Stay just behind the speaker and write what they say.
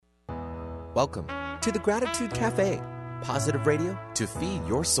Welcome to the Gratitude Cafe, positive radio to feed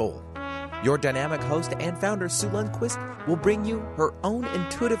your soul. Your dynamic host and founder, Sue Lundquist, will bring you her own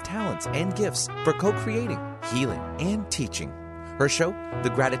intuitive talents and gifts for co-creating, healing, and teaching. Her show, The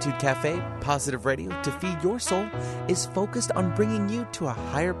Gratitude Cafe, positive radio to feed your soul, is focused on bringing you to a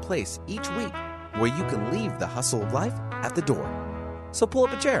higher place each week where you can leave the hustle of life at the door. So pull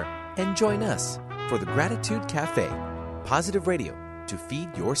up a chair and join us for The Gratitude Cafe, positive radio to feed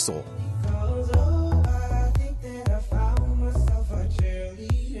your soul.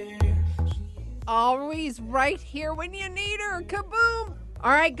 Always right here when you need her. Kaboom!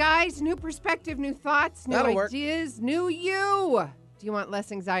 All right, guys, new perspective, new thoughts, new ideas, new you. Do you want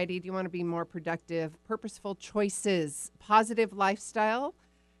less anxiety? Do you want to be more productive? Purposeful choices, positive lifestyle?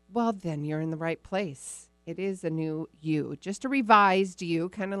 Well, then you're in the right place. It is a new you, just a revised you,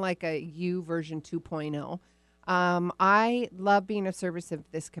 kind of like a you version 2.0. I love being of service of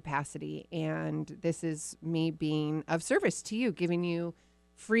this capacity, and this is me being of service to you, giving you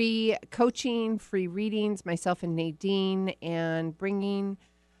free coaching, free readings, myself and Nadine, and bringing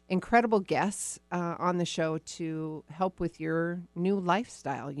incredible guests on the show to help with your new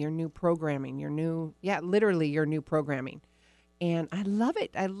lifestyle, your new programming, literally your new programming. And I love it.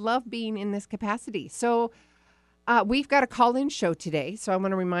 I love being in this capacity. So we've got a call-in show today, so I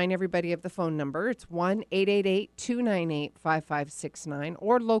want to remind everybody of the phone number. It's 1-888-298-5569,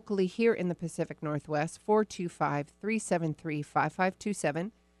 or locally here in the Pacific Northwest,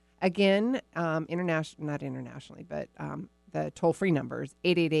 425-373-5527. Again, not internationally, but the toll-free number is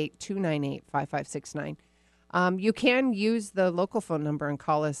 888-298-5569. You can use the local phone number and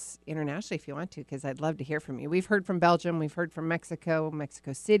call us internationally if you want to, because I'd love to hear from you. We've heard from Belgium. We've heard from Mexico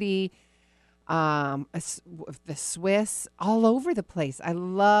City, the Swiss, all over the place. I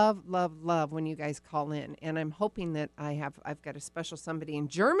love, love, love when you guys call in. And I'm hoping that I've got a special somebody in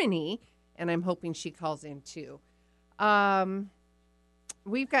Germany, and I'm hoping she calls in too.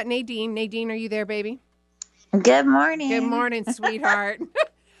 We've got Nadine. Nadine, are you there, baby? Good morning. Good morning, sweetheart.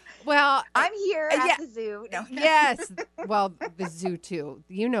 Well, I'm here at the zoo. No. Yes. Well, the zoo too.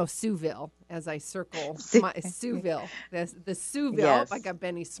 You know Sueville, as I circle my Sueville. The Sueville. Yes. I got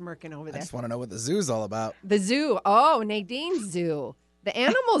Benny smirking over there. I just want to know what the zoo's all about. The zoo. Oh, Nadine's zoo. The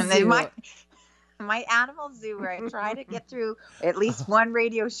animal zoo. My animal zoo, where I try to get through at least one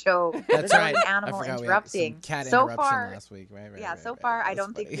radio show That's without right. an animal interrupting. Cat so interruption far, last week, right? So far, I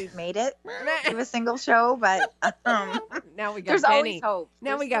don't think we've made it to a single show, but now we got there's Benny. Always hope.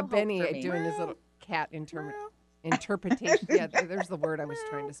 Now there's we got still hope Benny doing his little cat interpretation. Yeah, there's the word I was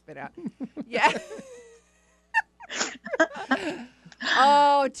trying to spit out. Yeah.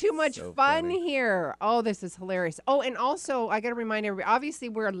 Oh, too much fun funny. here. Oh, this is hilarious. Oh, and also, I got to remind everybody, obviously,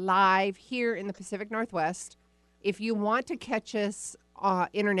 we're live here in the Pacific Northwest. If you want to catch us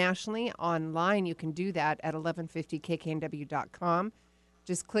internationally online, you can do that at 1150kknw.com.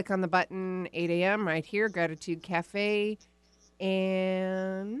 Just click on the button, 8 a.m. right here, Gratitude Cafe.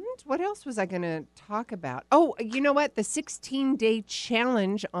 And what else was I going to talk about? Oh, you know what? The 16-day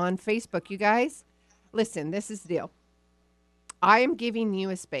challenge on Facebook. You guys, listen, this is the deal. I am giving you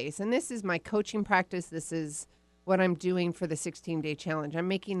a space, and this is my coaching practice. This is what I'm doing for the 16-day challenge. I'm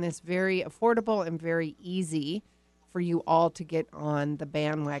making this very affordable and very easy for you all to get on the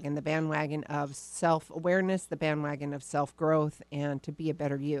bandwagon of self-awareness, the bandwagon of self-growth, and to be a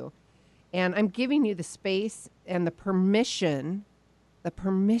better you. And I'm giving you the space and the permission,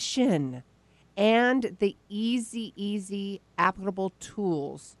 and the easy applicable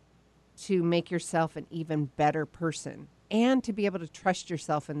tools to make yourself an even better person, and to be able to trust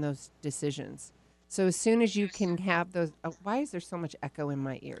yourself in those decisions. So as soon as you can have those, why is there so much echo in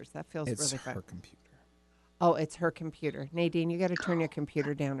my ears? That feels really fun. It's her computer. Oh, it's her computer. Nadine, you got to turn your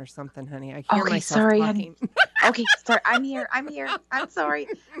computer down or something, honey. I hear myself sorry, talking. Okay, sorry. I'm here. I'm sorry.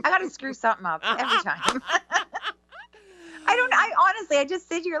 I got to screw something up every time. I honestly, I just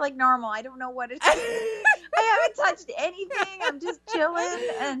sit here like normal. I don't know what it is. I haven't touched anything. I'm just chilling.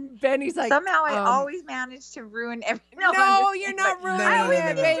 And Benny's like, somehow I always manage to ruin everything. No, you're not ruining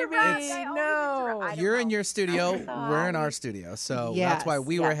it, baby. No. You're in your studio. We're in our studio. So that's why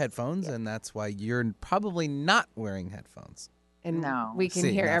we wear headphones, and that's why you're probably not wearing headphones. And we can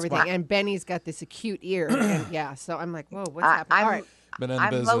hear everything. Why. And Benny's got this acute ear. And so I'm like, whoa, what's happening? All right.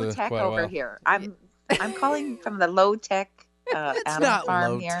 I'm low tech over here. I'm calling from the low tech animal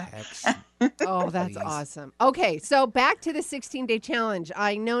farm here. Oh, that's awesome. Okay, so back to the 16-day challenge.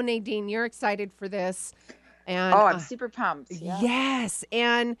 I know, Nadine, you're excited for this. And I'm super pumped. Yeah. Yes,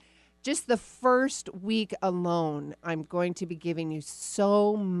 and just the first week alone, I'm going to be giving you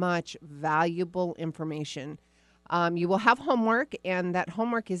so much valuable information. You will have homework, and that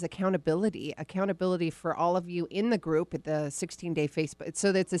homework is accountability for all of you in the group at the 16-day Facebook. So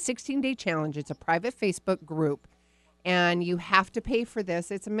it's a 16-day challenge. It's a private Facebook group, and you have to pay for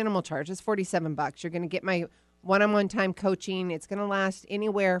this. It's a minimal charge. It's $47. You're going to get my one-on-one time coaching. It's going to last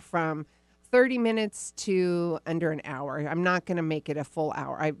anywhere from 30 minutes to under an hour. I'm not going to make it a full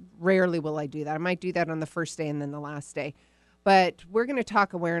hour. Rarely will I do that. I might do that on the first day and then the last day. But we're going to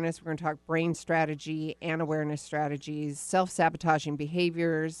talk awareness. We're going to talk brain strategy and awareness strategies, self-sabotaging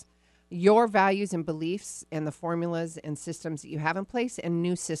behaviors, your values and beliefs, and the formulas and systems that you have in place, and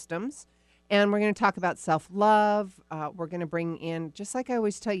new systems. And we're going to talk about self-love. We're going to bring in, just like I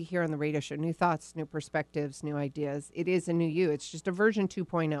always tell you here on the radio show, new thoughts, new perspectives, new ideas. It is a new you. It's just a version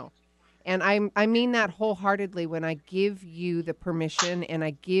 2.0. And I mean that wholeheartedly when I give you the permission and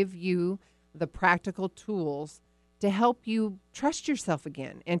I give you the practical tools to help you trust yourself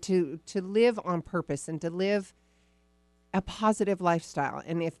again and to live on purpose and to live a positive lifestyle.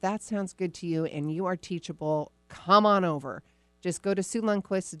 And if that sounds good to you and you are teachable, come on over. Just go to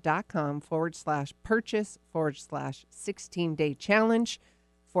SueLundquist.com/purchase/16-day challenge.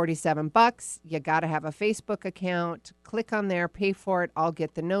 $47. You got to have a Facebook account. Click on there, pay for it. I'll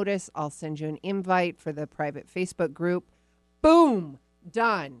get the notice. I'll send you an invite for the private Facebook group. Boom.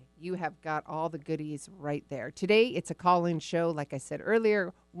 Done. You have got all the goodies right there. Today, it's a call-in show, like I said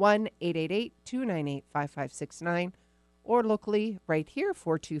earlier, 1-888-298-5569, or locally right here,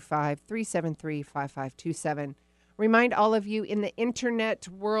 425-373-5527. Remind all of you in the internet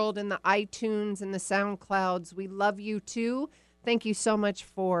world, in the iTunes and the SoundClouds, we love you too. Thank you so much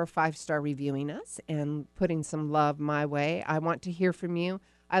for 5-star reviewing us and putting some love my way. I want to hear from you.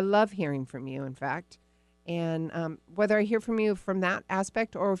 I love hearing from you, in fact. And whether I hear from you from that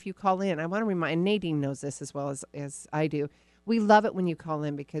aspect or if you call in, I want to remind, Nadine knows this as well as I do. We love it when you call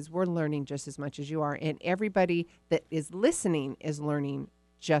in because we're learning just as much as you are. And everybody that is listening is learning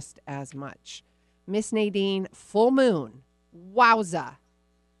just as much. Miss Nadine, full moon. Wowza.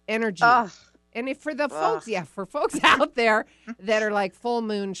 Energy. And if for the folks, for folks out there that are like full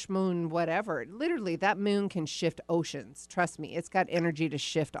moon, shmoon, whatever, literally that moon can shift oceans. Trust me, it's got energy to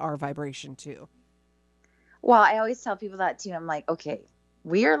shift our vibration too. Well, I always tell people that too. I'm like, okay,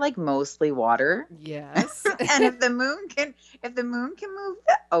 we are like mostly water. Yes. And if the moon can move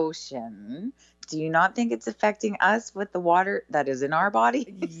the ocean, do you not think it's affecting us with the water that is in our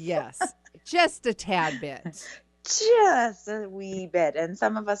body? Yes. Just a tad bit. Just a wee bit. And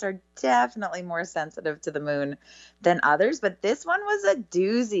some of us are definitely more sensitive to the moon than others. But this one was a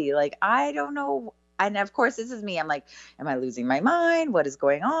doozy. Like, I don't know. And of course, this is me. I'm like, am I losing my mind? What is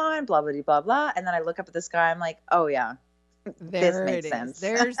going on? Blah, blah, blah, blah. And then I look up at the sky. I'm like, oh, yeah, this makes sense.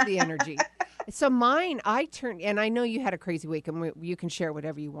 There's the energy. So mine, I turned, and I know you had a crazy week, and you can share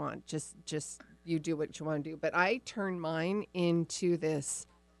whatever you want. Just you do what you want to do. But I turned mine into this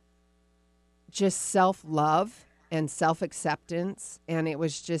just self-love and self-acceptance. And it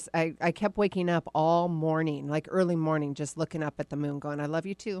was just, I kept waking up all morning, like early morning, just looking up at the moon going, I love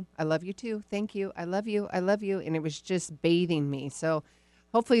you too. I love you too. Thank you. I love you. I love you. And it was just bathing me. So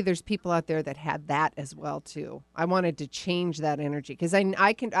hopefully there's people out there that had that as well too. I wanted to change that energy because I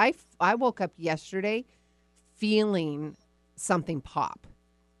woke up yesterday feeling something pop.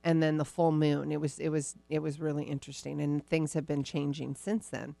 And then the full moon, it was really interesting. And things have been changing since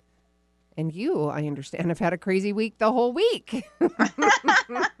then. And you, I understand, have had a crazy week the whole week.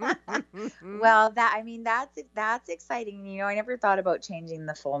 Well, that's exciting. You know, I never thought about changing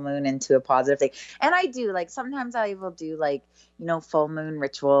the full moon into a positive thing. And I do, like, sometimes I will do, like, you know, full moon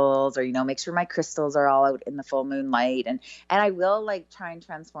rituals or, you know, make sure my crystals are all out in the full moon light. And I will, like, try and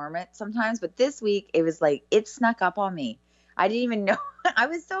transform it sometimes. But this week, it was like, it snuck up on me. I didn't even know. I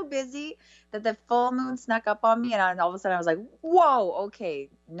was so busy that the full moon snuck up on me, and all of a sudden I was like, whoa, okay,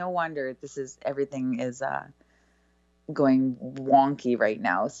 no wonder everything is going wonky right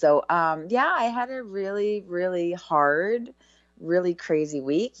now. So yeah, I had a really, really hard, really crazy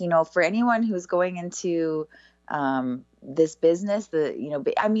week. You know, for anyone who's going into this business,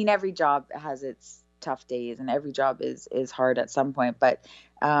 I mean, every job has its tough days and every job is hard at some point, but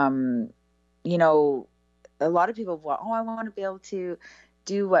you know, a lot of people want, I want to be able to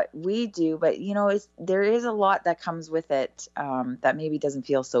do what we do, but you know, there is a lot that comes with it that maybe doesn't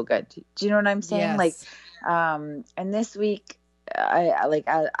feel so good. Do you know what I'm saying? Yes. Like, and this week,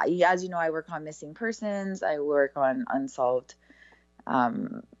 as you know, I work on missing persons. I work on unsolved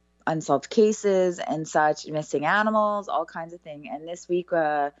cases and such, missing animals, all kinds of things. And this week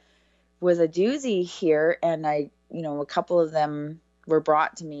was a doozy here, and a couple of them were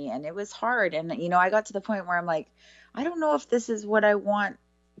brought to me, and it was hard. And, you know, I got to the point where I'm like, I don't know if this is what I want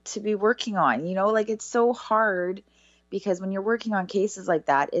working on, like it's so hard because when you're working on cases like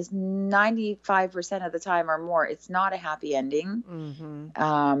that, is 95% of the time or more, it's not a happy ending.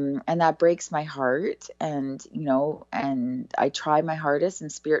 And that breaks my heart. And, and I try my hardest,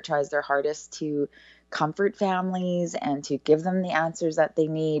 and Spirit tries their hardest to comfort families and to give them the answers that they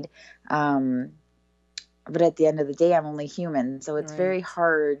need. But at the end of the day, I'm only human. So it's very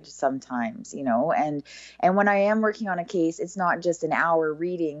hard sometimes, and when I am working on a case, it's not just an hour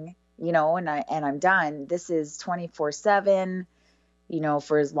reading, and I'm done. This is 24/7,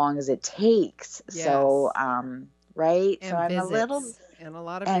 for as long as it takes. Yes. So, right. And so I'm visits. a little, and a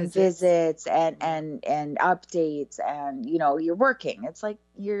lot of visits and updates, and, you're working. It's like,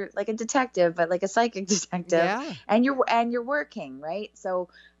 you're like a detective, but like a psychic detective, and you're working. Right. So,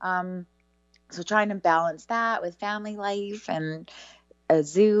 so trying to balance that with family life and a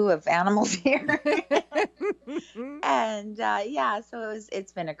zoo of animals here. And so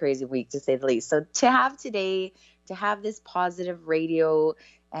it's been a crazy week, to say the least. So to have this positive radio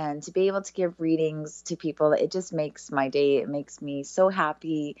and to be able to give readings to people, it just makes my day. It makes me so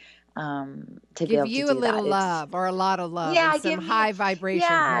happy to give be able to do a little love or a lot of love. Yeah, and some high vibration.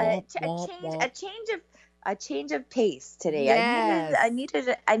 Yeah, a change of pace today. Yes. I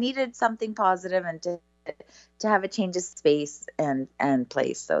needed something positive, and to have a change of space and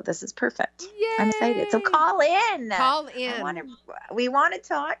place. So this is perfect. Yay. I'm excited. So call in. We want to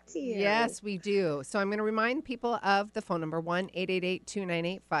talk to you. Yes, we do. So I'm going to remind people of the phone number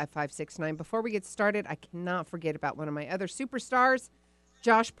 1-888-298-5569. Before we get started, I cannot forget about one of my other superstars,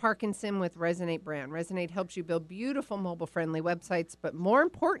 Josh Parkinson with Resonate Brand. Resonate helps you build beautiful mobile-friendly websites, but more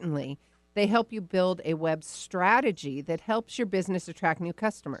importantly, they help you build a web strategy that helps your business attract new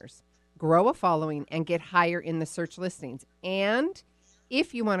customers, grow a following, and get higher in the search listings. And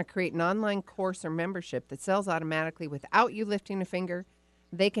if you want to create an online course or membership that sells automatically without you lifting a finger,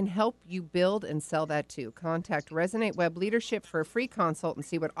 they can help you build and sell that too. Contact Resonate Web Leadership for a free consult and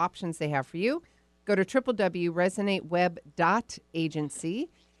see what options they have for you. Go to www.resonateweb.agency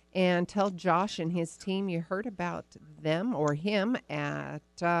and tell Josh and his team you heard about them or him at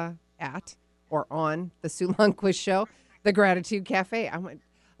or on the Sue Lundquist Show, the Gratitude Cafe.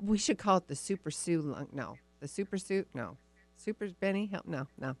 We should call it the Super Sue the Super Sue, no. Super Benny, help, no.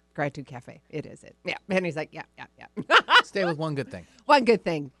 Gratitude Cafe, it is it. Yeah, Benny's like, yeah. Stay with one good thing. One good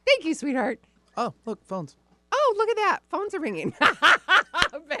thing. Thank you, sweetheart. Oh, look, phones. Oh, look at that. Phones are ringing.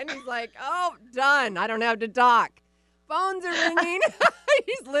 Benny's like, oh, done. I don't have to talk. Phones are ringing.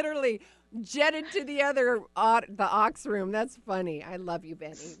 He's literally jetted to the aux room. That's funny. I love you,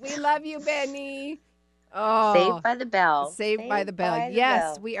 Benny. We love you, Benny. Oh, Saved by the bell. Saved by the bell.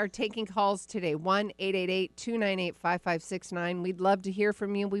 Yes, we are taking calls today. 1-888-298-5569. We'd love to hear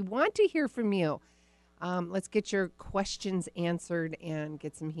from you. We want to hear from you. Let's get your questions answered and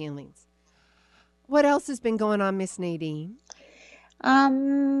get some healings. What else has been going on, Miss Nadine?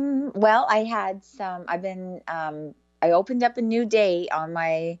 Well, I opened up a new day on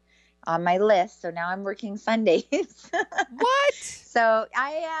my list. So now I'm working Sundays. What? So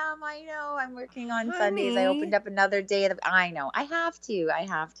I know I'm working on Sundays. I opened up another day. I know. I have to.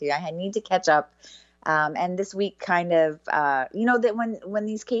 I need to catch up. And this week kind of, that when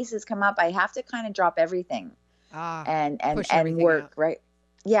these cases come up, I have to kind of drop everything and work, out. Right?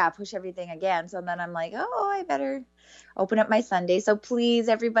 Yeah. Push everything again. So then I'm like, I better open up my Sunday. So please,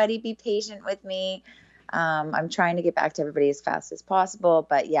 everybody, be patient with me. I'm trying to get back to everybody as fast as possible.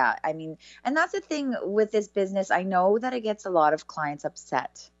 But yeah, I mean, and that's the thing with this business. I know that it gets a lot of clients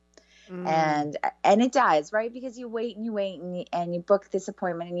upset. And it does, right? Because you wait and you book this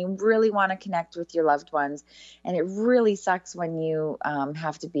appointment and you really want to connect with your loved ones. And it really sucks when you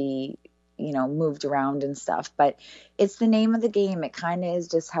have to be, moved around and stuff. But it's the name of the game. It kind of is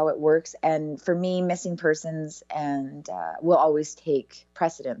just how it works. And for me, missing persons and will always take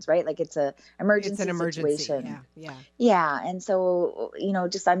precedence, right? Like it's an emergency situation. Yeah. And so,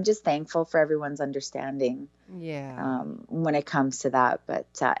 I'm just thankful for everyone's understanding. Yeah. When it comes to that. But,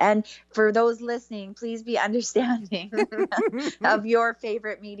 and for those listening, please be understanding of your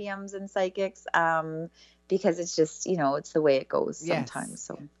favorite mediums and psychics. Because it's just, it's the way it goes sometimes. Yes.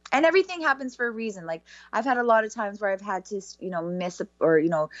 So, and everything happens for a reason. Like I've had a lot of times where I've had to, miss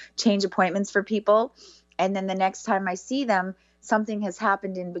or, change appointments for people. And then the next time I see them, something has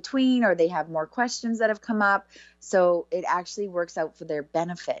happened in between, or they have more questions that have come up. So it actually works out for their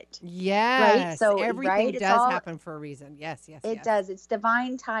benefit. Yes. Right? So everything does happen for a reason. Yes. It does. It's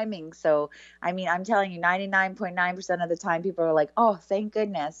divine timing. So, I mean, I'm telling you, 99.9% of the time people are like, oh, thank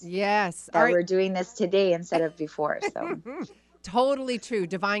goodness. Yes. That we're doing this today instead of before. So Totally true.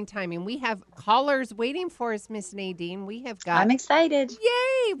 Divine timing. We have callers waiting for us, Miss Nadine. We have got... I'm excited.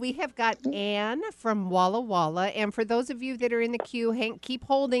 Yay! We have got Ann from Walla Walla. And for those of you that are in the queue, keep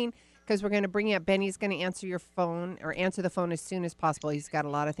holding because we're going to bring you up. Benny's going to answer your phone or answer the phone as soon as possible. He's got a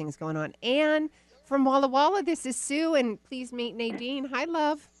lot of things going on. Ann from Walla Walla, this is Sue. And please meet Nadine. Hi,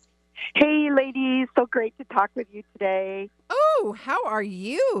 love. Hey, ladies. So great to talk with you today. Oh, how are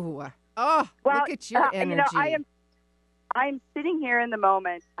you? Oh, well, look at your energy. I'm sitting here in the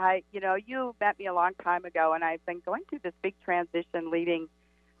moment. You met me a long time ago, and I've been going through this big transition, leaving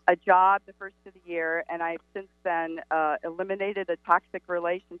a job the first of the year, and I've since then eliminated a toxic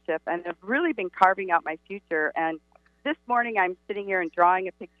relationship, and have really been carving out my future. And this morning, I'm sitting here and drawing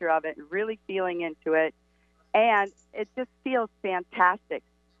a picture of it, and really feeling into it, and it just feels fantastic.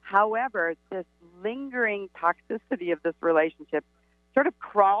 However, this lingering toxicity of this relationship sort of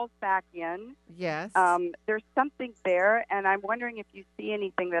crawls back in. Yes. There's something there, and I'm wondering if you see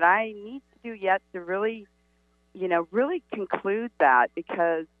anything that I need to do yet to really conclude that,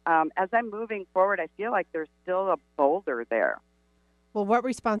 because as I'm moving forward, I feel like there's still a boulder there. Well, what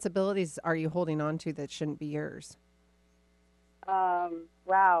responsibilities are you holding on to that shouldn't be yours?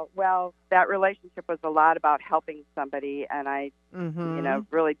 Wow. Well, that relationship was a lot about helping somebody, and I,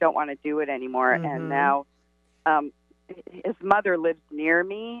 really don't want to do it anymore. Mm-hmm. And now, his mother lives near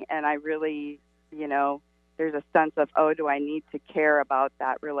me, and I really, there's a sense of, do I need to care about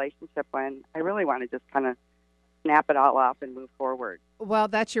that relationship when I really want to just kind of snap it all off and move forward? Well,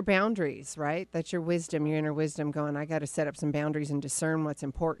 that's your boundaries, right? That's your wisdom, your inner wisdom going, I got to set up some boundaries and discern what's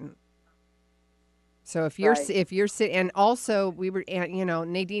important. So if you're sitting, and also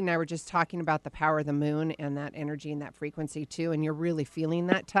Nadine and I were just talking about the power of the moon and that energy and that frequency too, and you're really feeling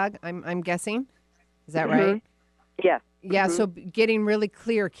that tug, I'm guessing. Is that right? Yes. Yeah, so getting really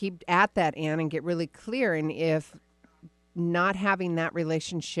clear, keep at that, Ann, and get really clear. And if not having that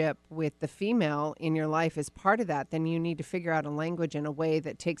relationship with the female in your life is part of that, then you need to figure out a language in a way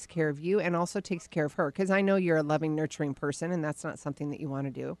that takes care of you and also takes care of her. Because I know you're a loving, nurturing person, and that's not something that you want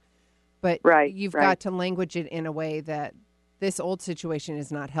to do. But you've got to language it in a way that this old situation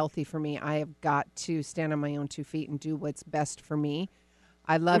is not healthy for me. I have got to stand on my own 2 feet and do what's best for me.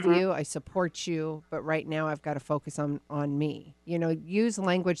 I love you. I support you. But right now I've got to focus on me. Use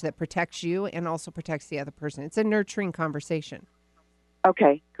language that protects you and also protects the other person. It's a nurturing conversation.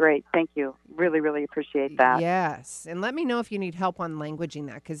 Okay, great. Thank you. Really, really appreciate that. Yes. And let me know if you need help on languaging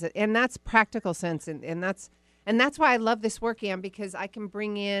that. And that's practical sense. And that's why I love this work, Ann, because I can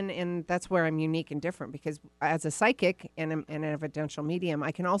bring in, and that's where I'm unique and different, because as a psychic and an evidential medium,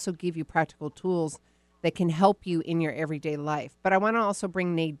 I can also give you practical tools that can help you in your everyday life. But I want to also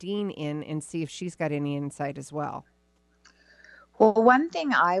bring Nadine in and see if she's got any insight as well. Well, one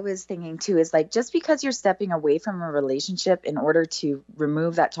thing I was thinking too is just because you're stepping away from a relationship in order to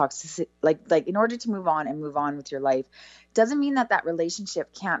remove that toxicity, like in order to move on with your life, doesn't mean that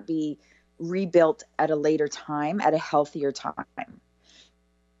relationship can't be rebuilt at a later time, at a healthier time.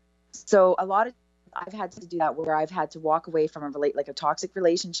 So a lot of I've had to do that, where I've had to walk away from a toxic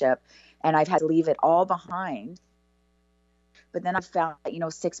relationship, and I've had to leave it all behind. But then I found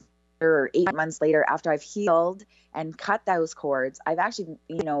that, 6 or 8 months later, after I've healed and cut those cords, I've actually,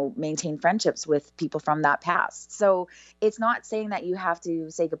 maintained friendships with people from that past. So it's not saying that you have to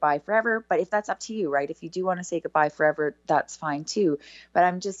say goodbye forever, but if that's up to you, right? If you do want to say goodbye forever, that's fine too. But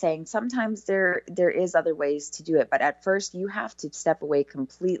I'm just saying sometimes there is other ways to do it. But at first you have to step away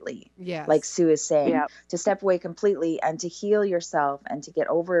completely. Yes. Like Sue is saying, to step away completely and to heal yourself and to get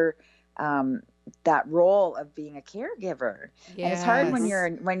over that role of being a caregiver. Yes. And it's hard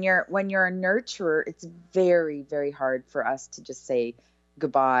when you're a nurturer. It's very, very hard for us to just say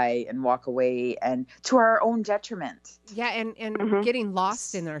goodbye and walk away, and to our own detriment. Yeah, and getting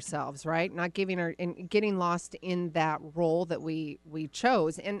lost in ourselves, right? Not getting lost in that role that we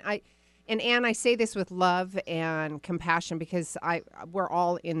chose. And Ann, I say this with love and compassion, because we're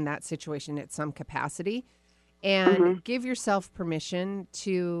all in that situation at some capacity. And give yourself permission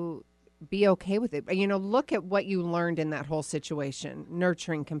to be okay with it. Look at what you learned in that whole situation: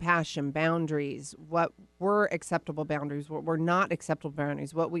 nurturing, compassion, boundaries, what were acceptable boundaries, what were not acceptable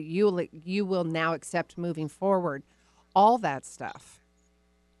boundaries, what you will now accept moving forward, all that stuff.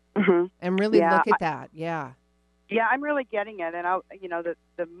 And really look at that. Yeah, I'm really getting it. And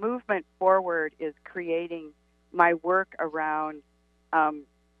the movement forward is creating my work around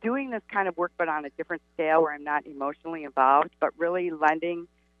doing this kind of work, but on a different scale, where I'm not emotionally involved, but really lending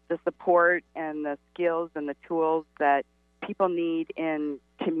the support and the skills and the tools that people need in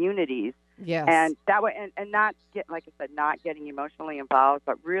communities. Yes. And that way, and not getting emotionally involved,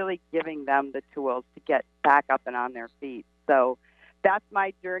 but really giving them the tools to get back up and on their feet. So that's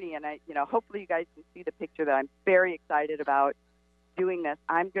my journey. And hopefully you guys can see the picture that I'm very excited about doing this.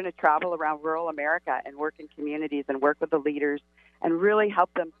 I'm going to travel around rural America and work in communities and work with the leaders and really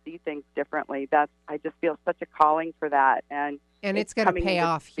help them see things differently. I just feel such a calling for that. And it's going to pay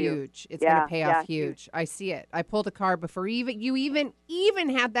off huge. It's going to pay off huge. I see it. I pulled a card before you even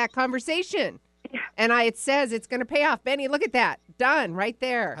had that conversation. Yeah. And it says it's going to pay off. Benny, look at that. Done right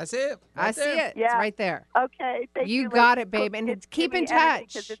there. I see it. I see it. Yeah. It's right there. Okay. Thank you. You got it, babe. And keep in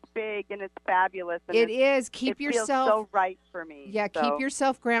touch. Because it's big and it's fabulous. And it is. Keep yourself. It feels so right for me. Yeah. So. Keep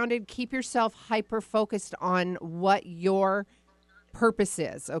yourself grounded. Keep yourself hyper focused on what your purpose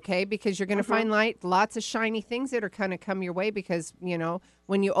is, okay? Because you're going to find lots of shiny things that are going to come your way because,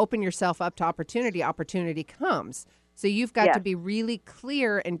 when you open yourself up to opportunity comes. So you've got to be really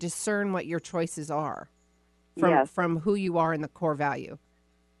clear and discern what your choices are from who you are and the core value.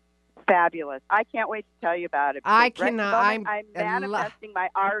 Fabulous. I can't wait to tell you about it. I cannot. I'm manifesting my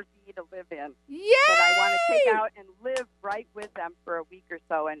RV to live in. Yay! That I want to take out and live right with them for a week or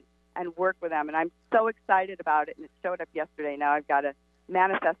so and work with them. And I'm so excited about it. And it showed up yesterday. Now I've got to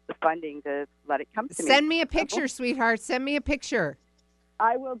manifest the funding to let it come to me. Send me a picture, sweetheart. Send me a picture.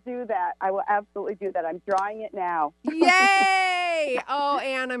 I will do that. I will absolutely do that. I'm drawing it now. Yay! Oh,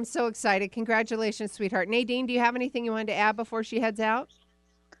 Ann, I'm so excited. Congratulations, sweetheart. Nadine, do you have anything you wanted to add before she heads out?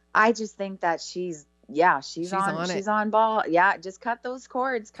 I just think that she's on ball. Yeah, just cut those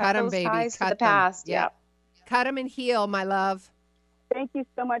cords. Cut those baby. Ties cut to the past. Yeah. Cut them and heal, my love. Thank you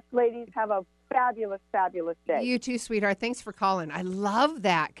so much, ladies. Have a fabulous, fabulous day. You too, sweetheart. Thanks for calling. I love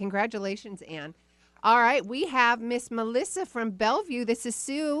that. Congratulations, Ann. All right, we have Miss Melissa from Bellevue. This is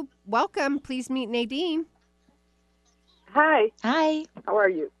Sue. Welcome. Please meet Nadine. Hi. Hi. How are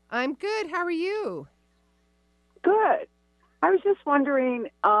you? I'm good. How are you? Good. I was just wondering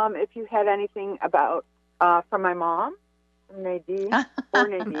if you had anything about from my mom, from Nadine, or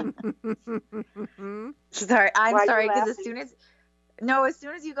Nadine. Sorry, I'm sorry because as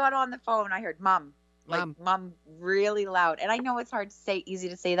soon as you got on the phone, I heard Mom. Mom really loud. And I know it's hard to say, easy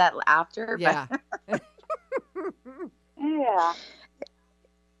to say that after. Yeah. But yeah.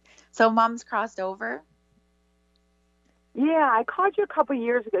 So Mom's crossed over? Yeah, I called you a couple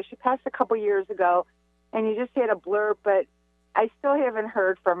years ago. She passed a couple years ago, and you just had a blurb, but I still haven't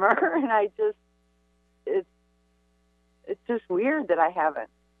heard from her, and it's just weird that I haven't.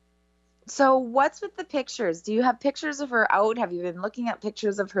 So what's with the pictures? Do you have pictures of her out? Have you been looking at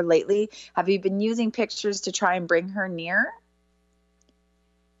pictures of her lately? Have you been using pictures to try and bring her near?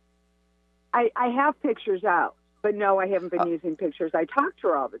 I have pictures out, but no, I haven't been using pictures. I talk to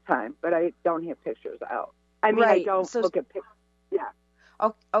her all the time, but I don't have pictures out. I mean, I don't look at pictures. Yeah.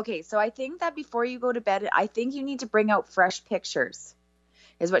 Okay, so I think that before you go to bed, I think you need to bring out fresh pictures,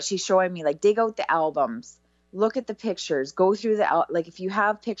 is what she's showing me. Like, dig out the albums. Look at the pictures, go through if you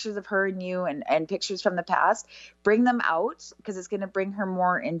have pictures of her and you and pictures from the past, bring them out because it's going to bring her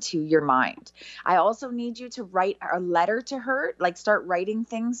more into your mind. I also need you to write a letter to her, like start writing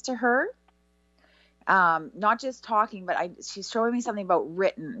things to her. Not just talking, but she's showing me something about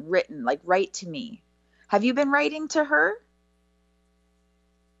written, like write to me. Have you been writing to her?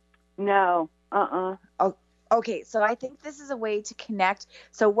 No. Okay, so I think this is a way to connect.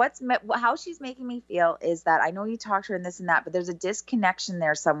 So how she's making me feel is that I know you talked to her and this and that, but there's a disconnection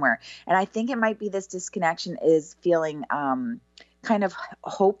there somewhere. And I think it might be this disconnection is feeling kind of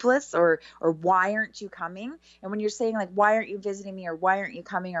hopeless or why aren't you coming? And when you're saying like, why aren't you visiting me or why aren't you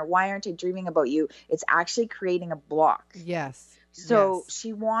coming or why aren't I dreaming about you? It's actually creating a block. Yes. So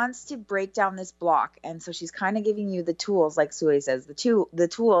she wants to break down this block. And so she's kind of giving you the tools, like Sue says, the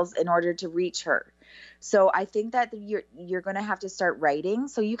tools in order to reach her. So I think that you're going to have to start writing.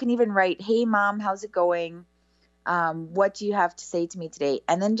 So you can even write, hey, Mom, how's it going? What do you have to say to me today?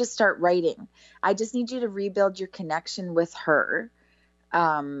 And then just start writing. I just need you to rebuild your connection with her.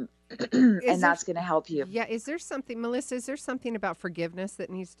 And that's going to help you. Yeah. Is there something, Melissa, about forgiveness that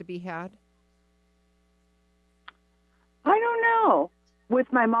needs to be had? I don't know.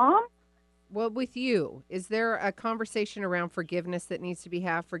 With my mom? Well, with you. Is there a conversation around forgiveness that needs to be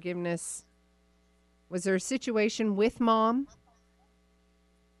had? Forgiveness. Was there a situation with Mom?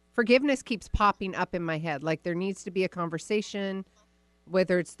 Forgiveness keeps popping up in my head. Like there needs to be a conversation,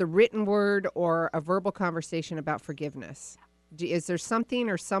 whether it's the written word or a verbal conversation about forgiveness. Is there something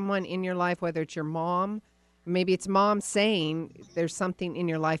or someone in your life, whether it's your mom, maybe it's Mom saying there's something in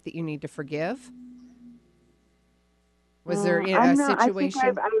your life that you need to forgive? Was there a situation?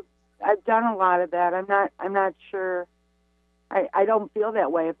 I think I've done a lot of that. I'm not sure. I don't feel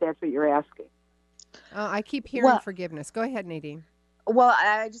that way if that's what you're asking. I keep hearing forgiveness. Go ahead, Nadine. Well,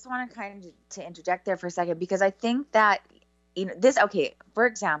 I just want to kind of to interject there for a second because I think that this, okay, for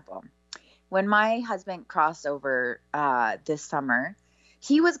example, when my husband crossed over this summer,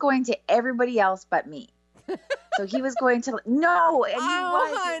 he was going to everybody else but me. So he was going to, no, and he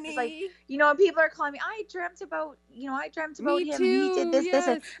was. Honey. He was like, you know, people are calling me, I dreamt about Me him. too, And he did this,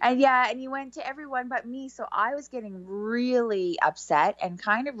 yes. and he went to everyone but me. So I was getting really upset and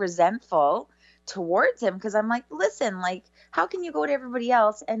kind of resentful towards him, because I'm like, listen, like, how can you go to everybody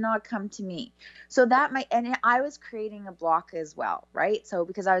else and not come to me? So and I was creating a block as well, right? So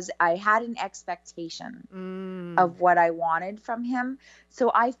because I had an expectation of what I wanted from him.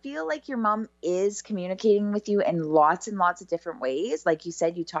 So I feel like your mom is communicating with you in lots and lots of different ways. Like you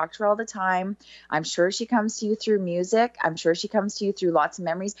said, you talk to her all the time. I'm sure she comes to you through music. I'm sure she comes to you through lots of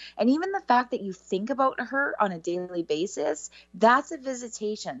memories. And even the fact that you think about her on a daily basis, that's a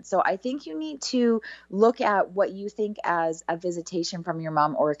visitation. So I think you need to look at what you think as a visitation from your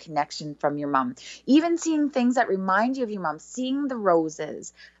mom or a connection from your mom. Even seeing things that remind you of your mom, seeing the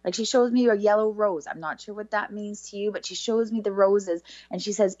roses. Like she shows me a yellow rose. I'm not sure what that means to you, but she shows me the roses. And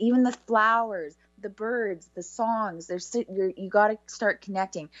she says, even the flowers, the birds, the songs, you got to start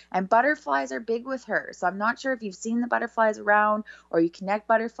connecting. And butterflies are big with her. So I'm not sure if you've seen the butterflies around or you connect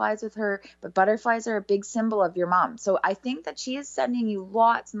butterflies with her, but butterflies are a big symbol of your mom. So I think that she is sending you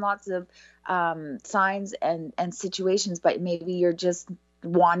lots and lots of signs and situations, but maybe you're just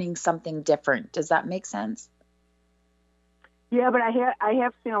wanting something different. Does that make sense? Yeah, but I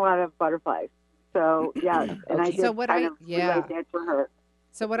have seen a lot of butterflies. So yeah, and Okay. I did So what kind of relate that to her.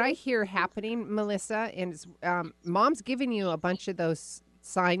 So what I hear happening, Melissa, is Mom's giving you a bunch of those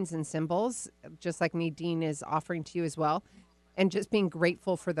signs and symbols, just like Nadine is offering to you as well, and just being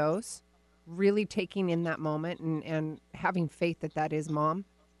grateful for those, really taking in that moment and having faith that that is Mom.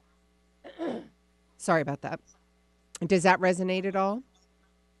 Sorry about that. Does that resonate at all?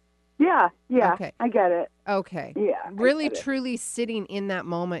 Yeah, Okay. I get it. Okay. Yeah, Really, truly sitting in that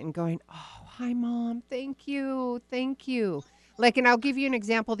moment and going, oh, hi, Mom. Thank you. Thank you. Like, and I'll give you an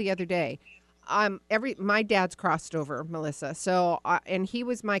example the other day. My dad's crossed over, Melissa. So, and he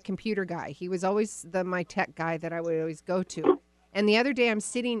was my computer guy. He was always my tech guy that I would always go to. And the other day I'm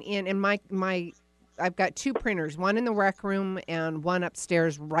sitting in, and I've got two printers, one in the rec room and one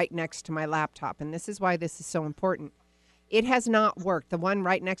upstairs right next to my laptop. And this is why this is so important. It has not worked. The one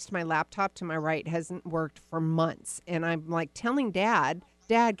right next to my laptop to my right hasn't worked for months. And I'm like telling Dad,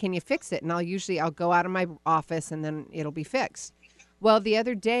 can you fix it? And I'll go out of my office and then it'll be fixed. Well, the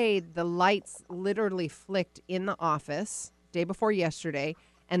other day, the lights literally flicked in the office, day before yesterday,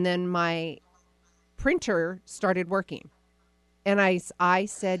 and then my printer started working. And I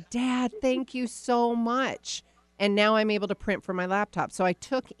said, Dad, thank you so much. And now I'm able to print from my laptop. So I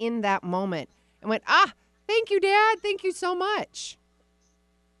took in that moment and went, thank you, Dad. Thank you so much.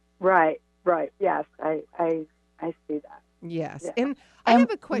 Right. Yes, I see that. Yes. Yeah. And I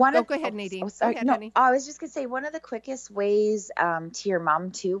have a quick... go ahead, Nadine. Sorry. Go ahead, No, honey. I was just going to say, one of the quickest ways to your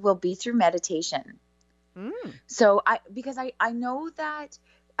mom, too, will be through meditation. So because I know that...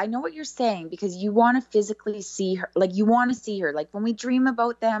 I know what you're saying, because you want to physically see her. Like, you want to see her. Like, when we dream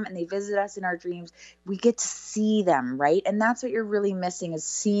about them and they visit us in our dreams, we get to see them, right? And that's what you're really missing, is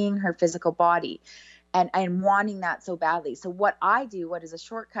seeing her physical body. And wanting that so badly. So what is a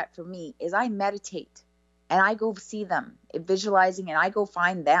shortcut for me, is I meditate and I go see them, visualizing, and I go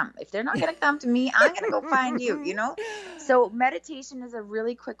find them. If they're not going to come to me, I'm going to go find you, you know? So meditation is a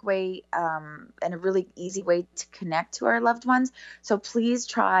really quick way and a really easy way to connect to our loved ones. So please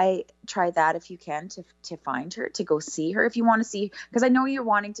try that if you can, to find her, to go see her if you want to see, because I know you're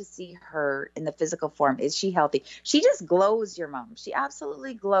wanting to see her in the physical form. Is she healthy? She just glows, your mom. She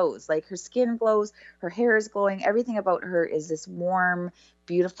absolutely glows. Like, her skin glows, her hair is glowing. Everything about her is this warm,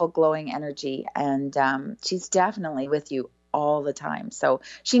 beautiful, glowing energy. And she's definitely with you all the time. So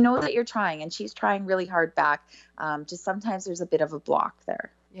she knows that you're trying, and she's trying really hard back. Just sometimes there's a bit of a block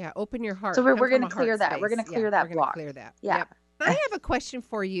there. Yeah, open your heart. So we're going to clear that. We're going to clear that block. Clear that. Yeah. Yep. I have a question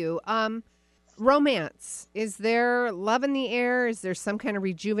for you. Romance. Is there love in the air? Is there some kind of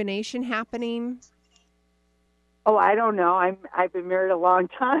rejuvenation happening? Oh, I don't know. I've been married a long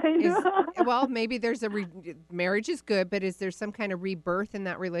time. Well, maybe there's marriage is good, but is there some kind of rebirth in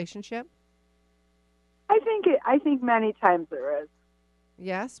that relationship? I think many times there is.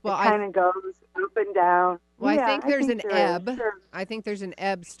 Yes. Well, it kind of goes up and down. Well, yeah, I think there's an ebb. Sure. I think there's an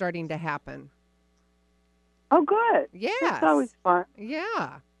ebb starting to happen. Oh, good. Yes. That's always fun.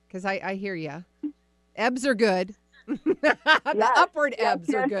 Yeah, because I hear you. Ebbs are good. The upward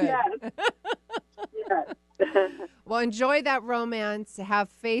ebbs are good. Yes. Well, enjoy that romance. Have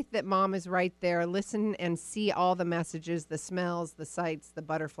faith that Mom is right there. Listen and see all the messages, the smells, the sights, the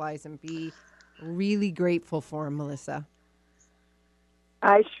butterflies, and be really grateful for them, Melissa.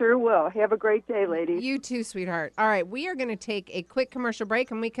 I sure will. Have a great day, ladies. You too, sweetheart. All right, we are going to take a quick commercial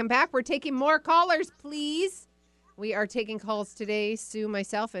break. When we come back, we're taking more callers, please. We are taking calls today, Sue,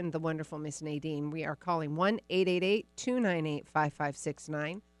 myself, and the wonderful Miss Nadine. We are calling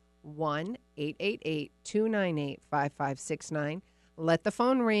 1-888-298-5569, 1-888-298-5569. Let the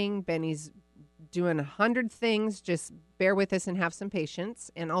phone ring. Benny's doing 100 things. Just bear with us and have some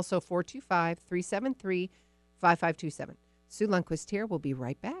patience. And also 425-373-5527. Sue Lundquist here. We'll be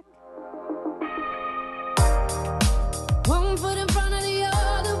right back. One foot in front of the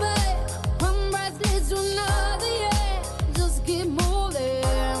other way. One breath leads to another, yeah. Just keep moving.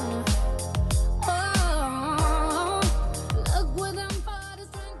 Oh, look where them parties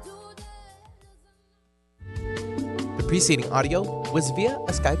went to. The preceding audio was via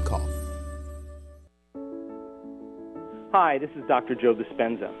a Skype call. Hi, this is Dr. Joe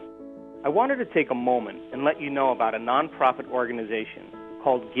Dispenza. I wanted to take a moment and let you know about a nonprofit organization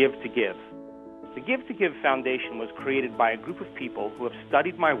called Give to Give. The Give to Give Foundation was created by a group of people who have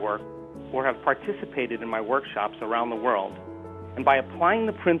studied my work or have participated in my workshops around the world. And by applying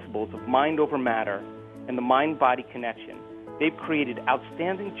the principles of mind over matter and the mind-body connection, they've created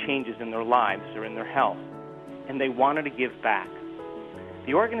outstanding changes in their lives or in their health, and they wanted to give back.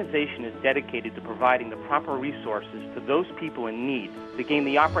 The organization is dedicated to providing the proper resources to those people in need to gain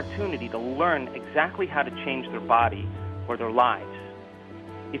the opportunity to learn exactly how to change their body or their lives.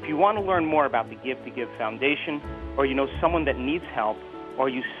 If you want to learn more about the Give to Give Foundation, or you know someone that needs help, or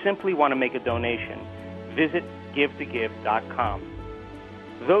you simply want to make a donation, visit givetogive.com.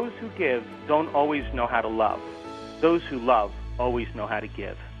 Those who give don't always know how to love. Those who love always know how to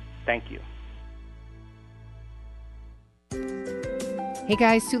give. Thank you. Hey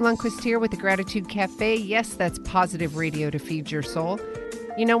guys, Sue Lundquist here with the Gratitude Cafe. Yes, that's positive radio to feed your soul.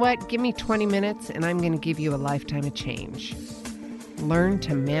 You know what? Give me 20 minutes and I'm going to give you a lifetime of change. Learn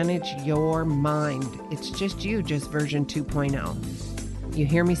to manage your mind. It's just you, just version 2.0. You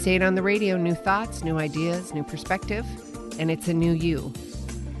hear me say it on the radio, new thoughts, new ideas, new perspective, and it's a new you.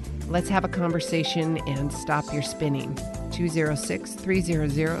 Let's have a conversation and stop your spinning.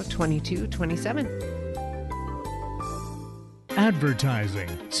 206-300-2227. Advertising,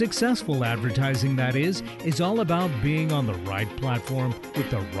 successful advertising that is all about being on the right platform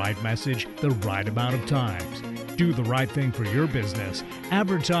with the right message, the right amount of times. Do the right thing for your business.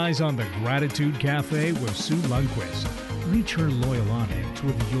 Advertise on the Gratitude Cafe with Sue Lundquist. Reach her loyal audience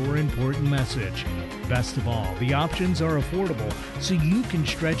with your important message. Best of all, the options are affordable, so you can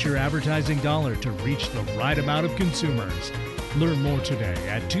stretch your advertising dollar to reach the right amount of consumers. Learn more today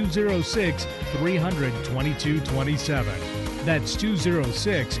at 206-300-2227. That's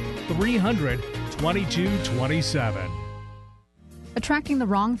 206-300-2227. Attracting the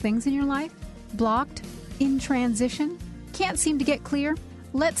wrong things in your life? Blocked? In transition? Can't seem to get clear?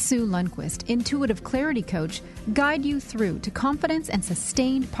 Let Sue Lundquist, Intuitive Clarity Coach, guide you through to confidence and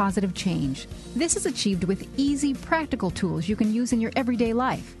sustained positive change. This is achieved with easy, practical tools you can use in your everyday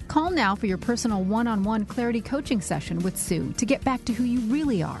life. Call now for your personal one-on-one clarity coaching session with Sue to get back to who you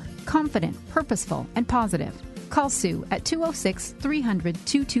really are, confident, purposeful, and positive. Call Sue at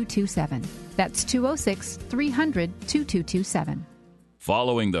 206-300-2227. That's 206-300-2227.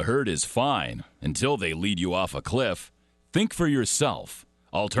 Following the herd is fine until they lead you off a cliff. Think for yourself.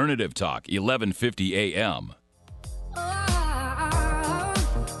 Alternative Talk, 1150 AM.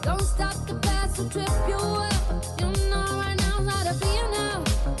 Don't stop the past will trip you up. You know right now how to be now.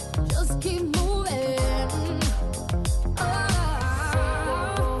 Just keep moving.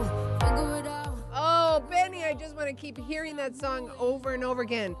 Figure it out. Oh, Benny, I just want to keep hearing that song over and over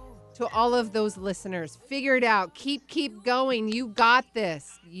again. To all of those listeners, figure it out. Keep going. You got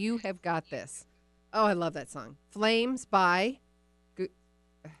this. You have got this. Oh, I love that song. Flames by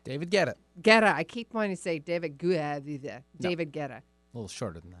David Guetta. Guetta. I keep wanting to say David Guetta. David Guetta. A little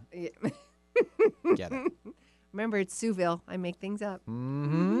shorter than that. Yeah. Guetta. Remember, it's Sueville. I make things up.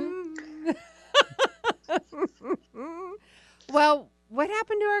 Mm-hmm. Well, what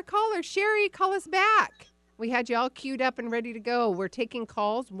happened to our caller? Sherry, call us back. We had you all queued up and ready to go. We're taking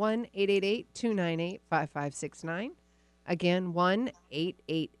calls, 1-888-298-5569. Again,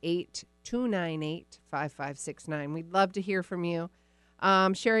 1-888-298-5569. We'd love to hear from you.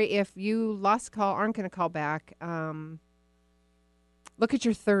 Sherry, if you lost a call, aren't going to call back, look at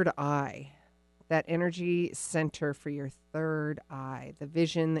your third eye, that energy center for your third eye, the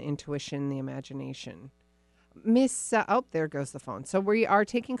vision, the intuition, the imagination. There goes the phone. So we are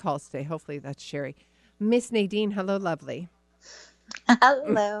taking calls today. Hopefully that's Sherry. Miss Nadine, hello, lovely.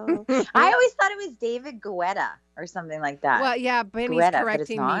 Hello. I always thought it was David Guetta or something like that. Well, yeah, Benny's Guetta,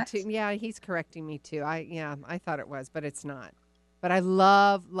 correcting me too. Yeah, he's correcting me too. I thought it was, but it's not. But I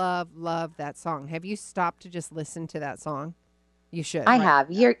love, love, love that song. Have you stopped to just listen to that song? You should. I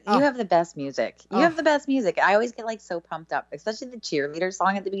have. You have the best music. You have the best music. I always get like so pumped up, especially the cheerleader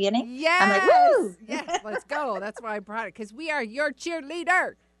song at the beginning. Yes. I'm like, woo! Yes, let's go. That's why I brought it, because we are your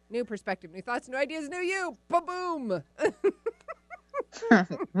cheerleader. New perspective, new thoughts, new ideas, new you. Ba-boom.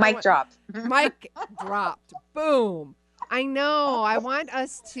 Mic drop. Mic dropped. Boom. I know. I want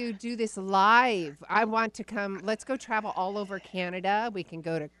us to do this live. I want to come. Let's go travel all over Canada. We can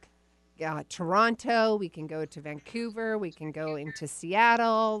go to Toronto. We can go to Vancouver. We can go into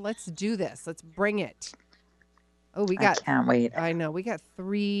Seattle. Let's do this. Let's bring it. Oh, I can't wait. I know. We got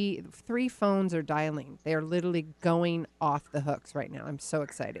three phones are dialing. They're literally going off the hooks right now. I'm so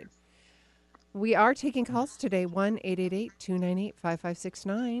excited. We are taking calls today,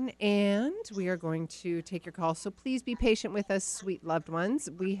 1-888-298-5569, and we are going to take your calls. So please be patient with us, sweet loved ones.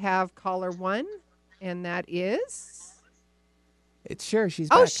 We have caller 1, and that is... It's Sherry. She's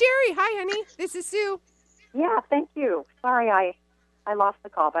back. Oh, Sherry. Hi, honey. This is Sue. Yeah, thank you. Sorry I lost the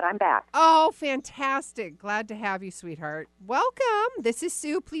call, but I'm back. Oh, fantastic. Glad to have you, sweetheart. Welcome. This is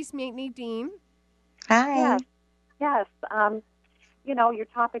Sue. Please meet Nadine. Hi. Yes. Your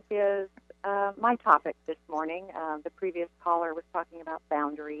topic is my topic this morning. The previous caller was talking about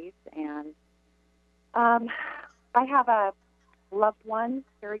boundaries, and I have a loved one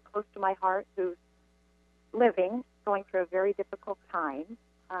very close to my heart who's going through a very difficult time,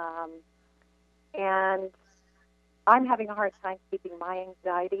 and I'm having a hard time keeping my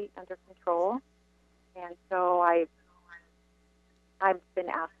anxiety under control, and so I've been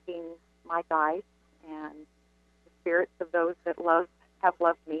asking my guides and the spirits of those that have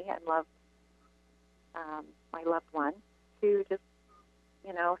loved me and loved my loved one to just,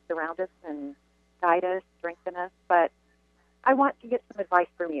 surround us and guide us, strengthen us. But I want to get some advice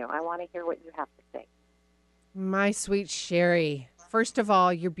from you. I want to hear what you have to say. My sweet Sherry, first of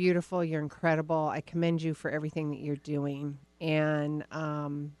all, you're beautiful. You're incredible. I commend you for everything that you're doing. And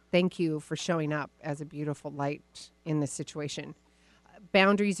thank you for showing up as a beautiful light in this situation.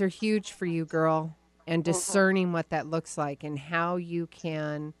 Boundaries are huge for you, girl, and discerning what that looks like and how you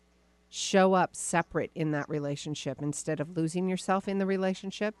can show up separate in that relationship instead of losing yourself in the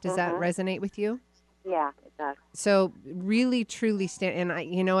relationship. Does that resonate with you? Yeah, it does. So really, truly stand.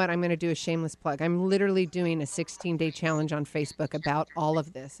 And you know what? I'm going to do a shameless plug. I'm literally doing a 16-day challenge on Facebook about all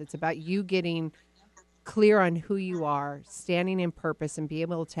of this. It's about you getting clear on who you are, standing in purpose, and be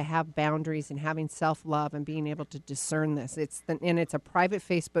able to have boundaries and having self-love and being able to discern this. It's a private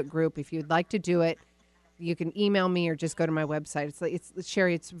Facebook group. If you'd like to do it, you can email me or just go to my website. It's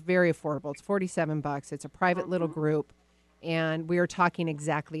Sherry. It's very affordable. It's $47. It's a private little group. And we are talking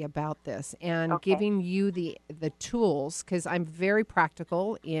exactly about this and giving you the tools, because I'm very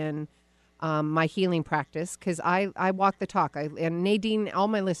practical in my healing practice, because I walk the talk. And Nadine, all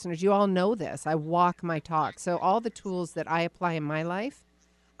my listeners, you all know this. I walk my talk. So all the tools that I apply in my life,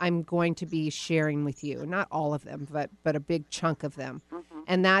 I'm going to be sharing with you. Not all of them, but a big chunk of them.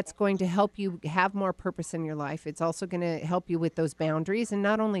 And that's going to help you have more purpose in your life. It's also going to help you with those boundaries, and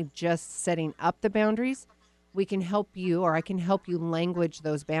not only just setting up the boundaries, we can help you, or I can help you language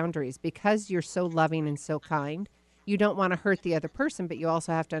those boundaries, because you're so loving and so kind. You don't want to hurt the other person, but you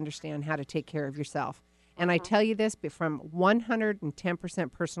also have to understand how to take care of yourself. And I tell you this from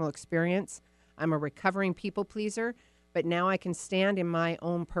 110% personal experience. I'm a recovering people pleaser, but now I can stand in my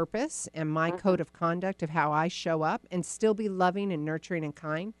own purpose and my code of conduct of how I show up and still be loving and nurturing and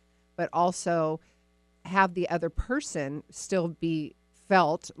kind, but also have the other person still be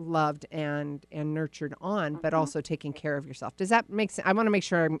felt, loved, and nurtured on, but also taking care of yourself. Does that make sense? I want to make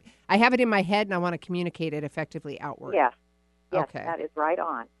sure I have it in my head, and I want to communicate it effectively outward. Yes. Okay. That is right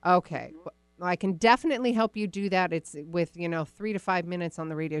on. Okay. Well, I can definitely help you do that. It's with 3 to 5 minutes on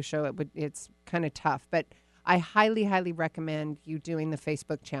the radio show. It's kind of tough, but I highly, highly recommend you doing the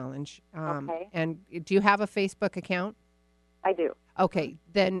Facebook challenge. Okay. And do you have a Facebook account? I do. Okay.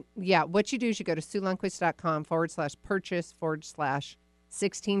 Then, what you do is you go to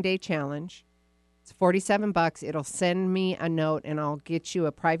SueLundquist.com/purchase/16-day challenge. It's $47. It'll send me a note, and I'll get you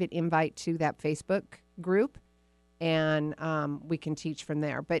a private invite to that Facebook group, and we can teach from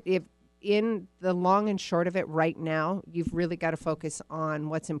there. But if in the long and short of it right now, you've really got to focus on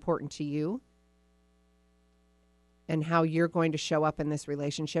what's important to you and how you're going to show up in this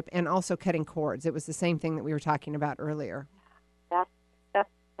relationship, and also cutting cords. It was the same thing that we were talking about earlier. That's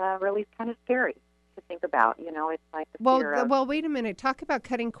really kind of scary to think about. It's like the fear of... Well, wait a minute. Talk about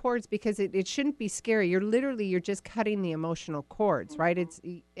cutting cords, because it shouldn't be scary. You're just cutting the emotional cords, right? It's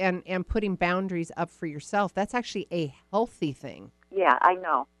and putting boundaries up for yourself. That's actually a healthy thing. Yeah, I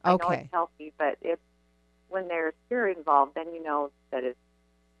know. I know Okay. it's healthy, but it's when there's fear involved, then you know that it's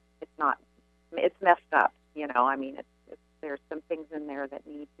messed up. You know, I mean, there's some things in there that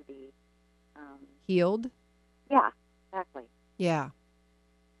need to be healed. Yeah, exactly. Yeah.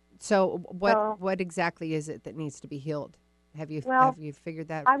 So what exactly is it that needs to be healed? Have you figured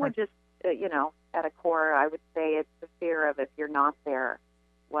that? I would just, at a core, I would say it's the fear of if you're not there,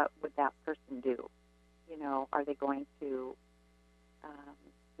 what would that person do? You know, are they going to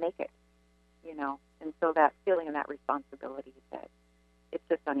make it? You know, and so that feeling and that responsibility that it's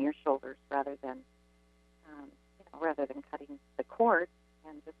just on your shoulders rather than cutting the cord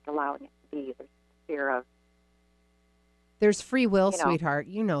and just allowing it to be. There's fear of. There's free will, sweetheart.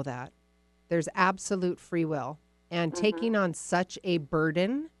 You know that. There's absolute free will. And taking on such a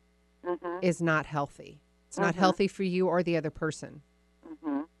burden is not healthy. It's not healthy for you or the other person.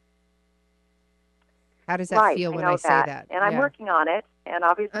 How does that feel when I say that? And I'm working on it. And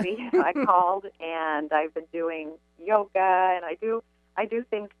obviously, I called and I've been doing yoga, and I do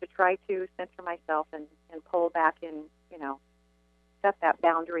things to try to center myself and pull back in, set that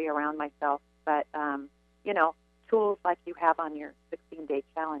boundary around myself. But, tools like you have on your 16-day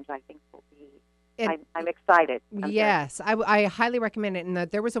challenge, I think will be, I'm excited. Yes, I highly recommend it. And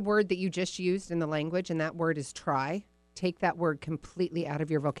there was a word that you just used in the language, and that word is try. Take that word completely out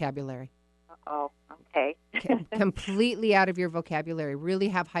of your vocabulary. Oh, okay. Completely out of your vocabulary. Really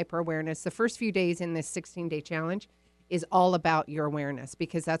have hyper awareness. The first few days in this 16-day challenge is all about your awareness,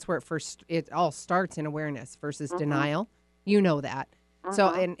 because that's where it all starts in awareness versus denial. You know that.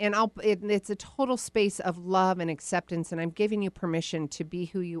 So, it's a total space of love and acceptance, and I'm giving you permission to be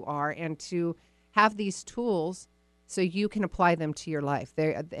who you are and to have these tools so you can apply them to your life.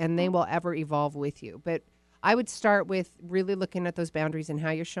 They will ever evolve with you. But I would start with really looking at those boundaries and how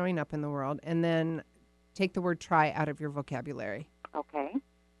you're showing up in the world, and then take the word try out of your vocabulary. Okay.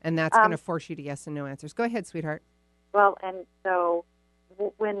 And that's going to force you to yes and no answers. Go ahead, sweetheart. Well, and so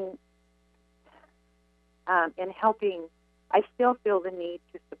when in helping, I still feel the need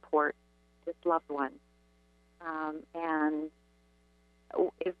to support this loved one. And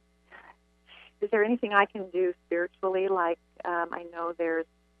is there anything I can do spiritually? Like, I know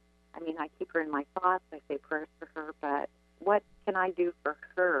I keep her in my thoughts. I say prayers for her, but what can I do for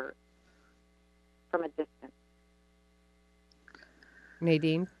her from a distance?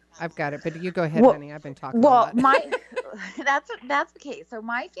 Nadine, I've got it, but you go ahead, honey. I've been talking a lot. That's okay. So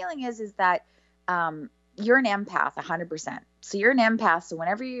my feeling is that you're an empath 100%. So you're an empath. So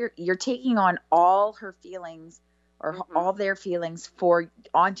whenever you're taking on all her feelings or all their feelings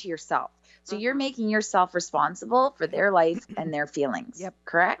onto yourself. So you're making yourself responsible for their life and their feelings. Yep.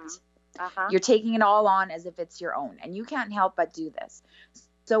 Correct? You're taking it all on as if it's your own, and you can't help but do this.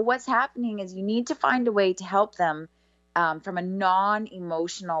 So what's happening is you need to find a way to help them from a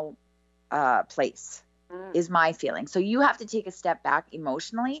non-emotional place. Is my feeling. So you have to take a step back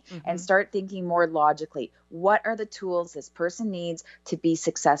emotionally and start thinking more logically. What are the tools this person needs to be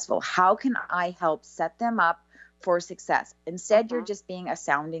successful? How can I help set them up for success? Instead, you're just being a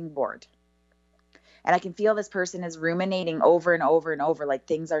sounding board. And I can feel this person is ruminating over and over and over, like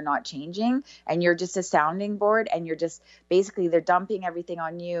things are not changing. And you're just a sounding board, and you're just basically they're dumping everything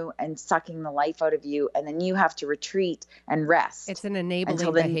on you and sucking the life out of you. And then you have to retreat and rest. It's an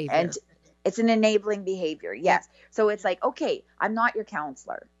enabling behavior. It's an enabling behavior. Yes. So it's like, okay, I'm not your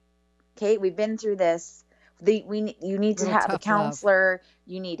counselor. Okay. We've been through this. You need to have a counselor. Love.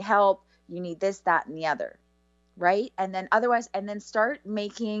 You need help. You need this, that, and the other. Right. And then start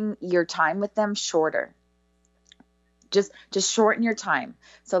making your time with them shorter. Just shorten your time.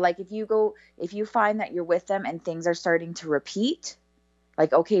 So like if you find that you're with them and things are starting to repeat,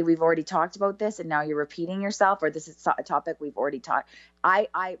 like, okay, we've already talked about this and now you're repeating yourself, or this is a topic we've already taught. I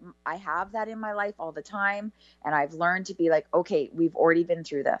have that in my life all the time. And I've learned to be like, okay, we've already been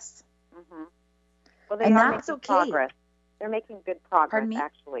through this. Well, that's okay. Progress. They're making good progress,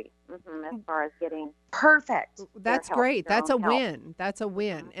 actually, as far as getting perfect. That's great. That's a win. That's a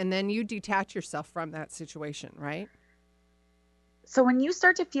win. And then you detach yourself from that situation, right? So when you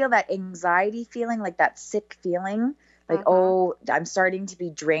start to feel that anxiety feeling, like that sick feeling, like, oh, I'm starting to be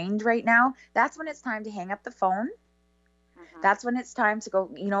drained right now, that's when it's time to hang up the phone. That's when it's time to go,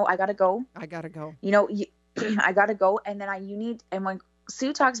 I got to go. I got to go. I got to go. And then and when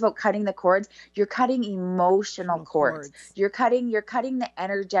Sue talks about cutting the cords, you're cutting emotional cords. You're cutting the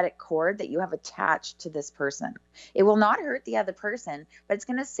energetic cord that you have attached to this person. It will not hurt the other person, but it's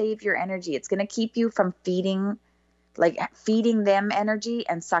going to save your energy. It's going to keep you from feeding them energy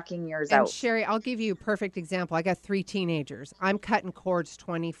and sucking yours out. And Sherry, I'll give you a perfect example. I got 3 teenagers. I'm cutting cords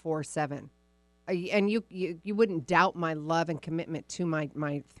 24/7. and you wouldn't doubt my love and commitment to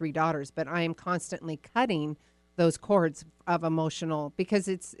my 3 daughters, but I am constantly cutting those cords of emotional, because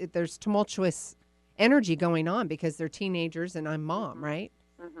there's tumultuous energy going on because they're teenagers and I'm mom, right?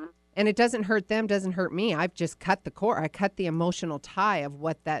 Mm-hmm. And it doesn't hurt them, doesn't hurt me. I've just cut the cord. I cut the emotional tie of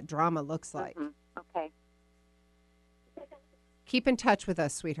what that drama looks like. Mm-hmm. Okay. Keep in touch with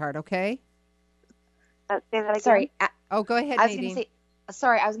us, sweetheart, okay? Say that again. Sorry. Oh, go ahead, I was Nadine. going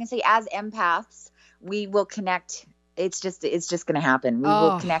to say, as empaths, we will connect. It's just going to happen. We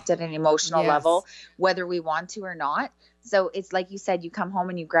will connect at an emotional level, whether we want to or not. So it's like you said, you come home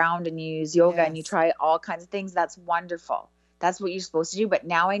and you ground and you use yoga and you try all kinds of things. That's wonderful. That's what you're supposed to do. But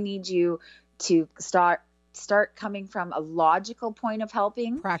now I need you to start coming from a logical point of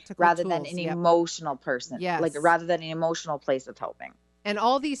helping, practical rather tools, than an emotional person. Yes. Like rather than an emotional place of helping. And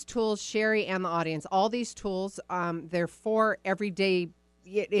all these tools, Sherry and the audience, all these tools, they're for everyday.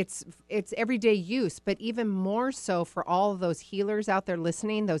 It's everyday use, but even more so for all of those healers out there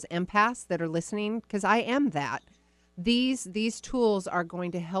listening, those empaths that are listening, because I am that. These tools are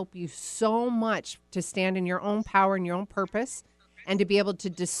going to help you so much to stand in your own power and your own purpose, and to be able to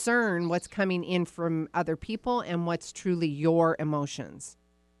discern what's coming in from other people and what's truly your emotions.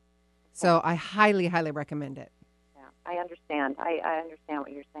 So I highly, highly recommend it. Yeah, I understand. I understand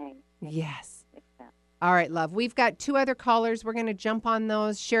what you're saying. Yes. Makes sense. All right, love. We've got 2 other callers. We're going to jump on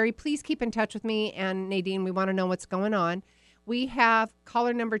those. Sherry, please keep in touch with me. And Nadine, we want to know what's going on. We have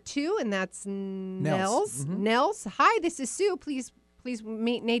caller number 2, and that's Nels. Mm-hmm. Nels, hi, this is Sue. Please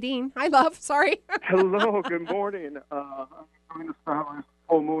meet Nadine. Hi, love. Sorry. Hello. Good morning. I'm doing this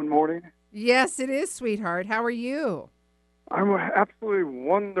full moon morning. Yes, it is, sweetheart. How are you? I'm absolutely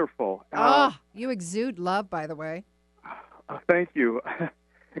wonderful. You exude love, by the way. Thank you.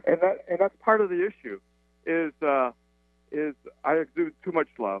 And that's part of the issue. Is I exude too much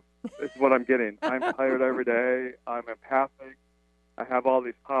love. Is what I'm getting. I'm tired every day. I'm empathic. I have all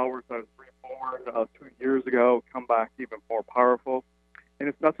these powers. I was reborn 2 years ago. Come back even more powerful. And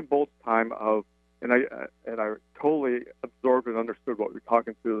it's nuts and bolts time of. And I totally absorbed and understood what we were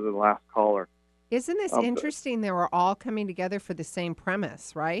talking to the last caller. Isn't this interesting that we're all coming together for the same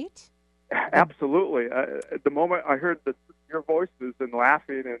premise, right? Absolutely. At the moment I heard your voices and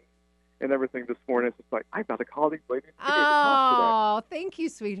laughing and everything this morning, it's just like, I've got to call these ladies to talk today. Thank you,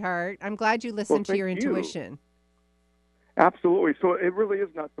 sweetheart. I'm glad you listened to your intuition. Absolutely. So it really is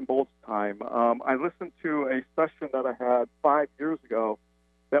nuts and bolts time. I listened to a session that I had 5 years ago.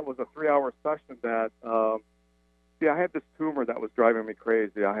 That was a 3-hour session that, I had this tumor that was driving me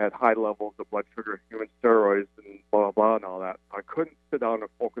crazy. I had high levels of blood sugar, human steroids, and blah, blah, blah, and all that. I couldn't sit down and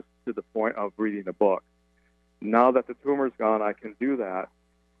focus to the point of reading a book. Now that the tumor's gone, I can do that.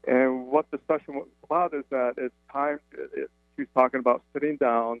 And what the session was about is that it's time, she's talking about sitting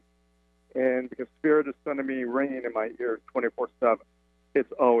down, and because Spirit is sending me ringing in my ears 24/7,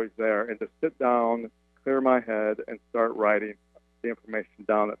 it's always there. And to sit down, clear my head, and start writing the information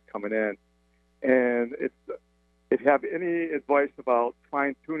down that's coming in. And if you have any advice about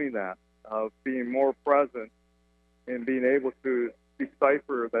fine-tuning that, of being more present and being able to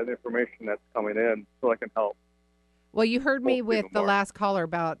decipher that information that's coming in so I can help. Well, you heard me with the last caller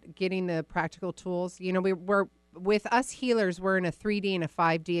about getting the practical tools. You know, we're with us healers, we're in a 3D and a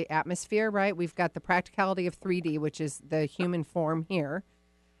 5D atmosphere, right? We've got the practicality of 3D, which is the human form here.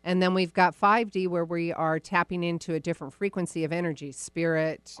 And then we've got 5D where we are tapping into a different frequency of energy,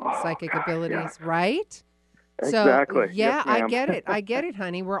 spirit, psychic abilities, right? Exactly. So, yeah, yes, I get it. I get it,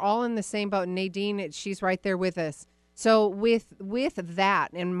 honey. We're all in the same boat. Nadine, she's right there with us. So with that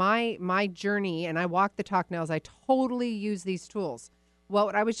and my journey, and I walk the talk Nels, I totally use these tools. Well,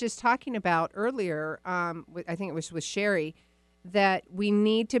 what I was just talking about earlier, I think it was with Sherry, that we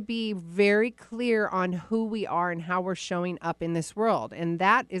need to be very clear on who we are and how we're showing up in this world. And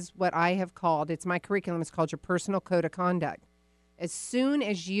that is what I have called, it's my curriculum, it's called your personal code of conduct. As soon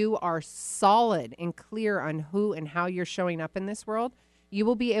as you are solid and clear on who and how you're showing up in this world, you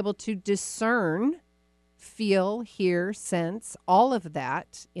will be able to discern, feel, hear, sense, all of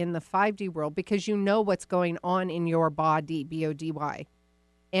that in the 5D world because you know what's going on in your body, B-O-D-Y,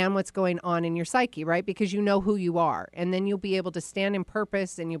 and what's going on in your psyche, right? Because you know who you are. And then you'll be able to stand in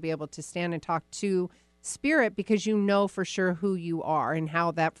purpose and you'll be able to stand and talk to spirit because you know for sure who you are and how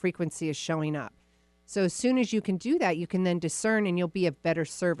that frequency is showing up. So as soon as you can do that, you can then discern and you'll be of better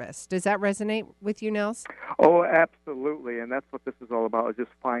service. Does that resonate with you, Nels? Oh, absolutely. And that's what this is all about, is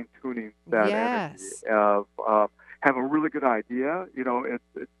just fine-tuning that energy of have a really good idea. You know,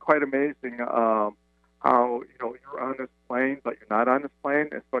 it's quite amazing how, you know, you're on this plane, but you're not on this plane,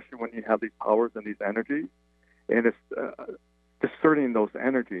 especially when you have these powers and these energies. And it's discerning those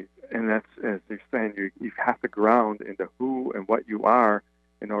energies. And that's, as you're saying, you have to ground into who and what you are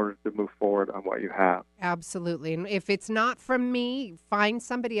in order to move forward on what you have. Absolutely. And if it's not from me, find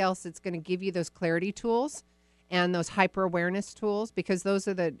somebody else that's going to give you those clarity tools and those hyper-awareness tools, because those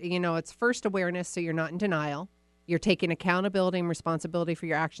are the, it's first awareness, so you're not in denial. You're taking accountability and responsibility for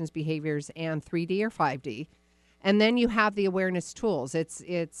your actions, behaviors, and 3D or 5D. And then you have the awareness tools. It's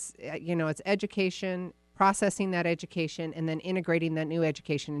education, processing that education, and then integrating that new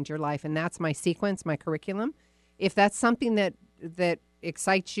education into your life. And that's my sequence, my curriculum. If that's something that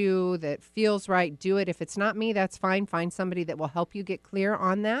excites you, that feels right, do it. If it's not me, that's fine. Find somebody that will help you get clear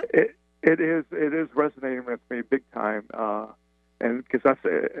on that. It is resonating with me big time, and because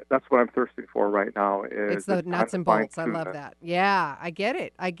that's what I'm thirsting for right now. It's the nuts and bolts. I love that. Yeah, I get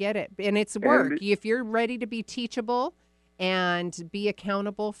it, and it's work. If you're ready to be teachable and be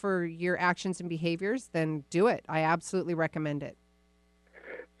accountable for your actions and behaviors, then do it. I absolutely recommend it.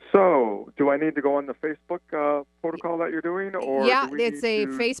 So, do I need to go on the Facebook protocol that you're doing, or it's a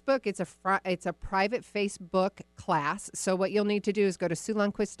Facebook. It's a private Facebook class. So what you'll need to do is go to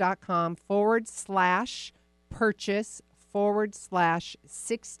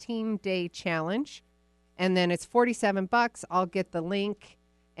SueLundquist.com/purchase/16-day challenge, and then it's $47. I'll get the link,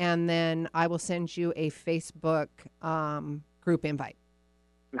 and then I will send you a Facebook group invite.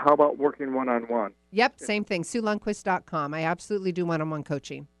 How about working one-on-one? Yep, same thing. SueLundquist.com. I absolutely do one-on-one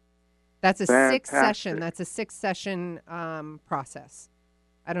coaching. That's a Fantastic. 6-session. That's a 6-session process.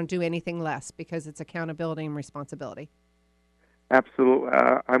 I don't do anything less because it's accountability and responsibility. Absolutely.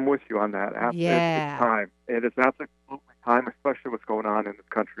 I'm with you on that. Yeah. It's time. It is absolutely time, especially what's going on in this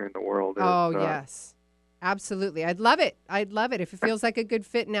country and the world. Yes. Absolutely. I'd love it. If it feels like a good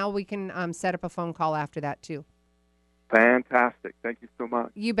fit now, we can set up a phone call after that, too. Fantastic. Thank you so much.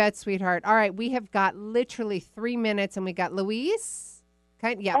 You bet, sweetheart. All right. We have got literally 3 minutes, and we got Louise.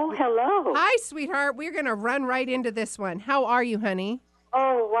 Yeah. Oh, hello. Hi, sweetheart. We're going to run right into this one. How are you, honey?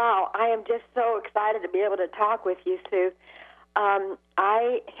 Oh, wow. I am just so excited to be able to talk with you, Sue.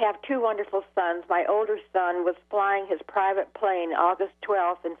 I have 2 wonderful sons. My older son was flying his private plane August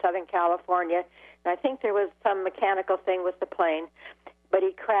 12th in Southern California, and I think there was some mechanical thing with the plane, but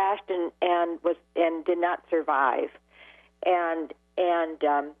he crashed and did not survive. And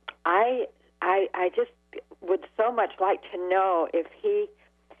I just would so much like to know if you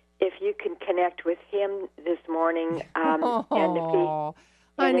can connect with him this morning. And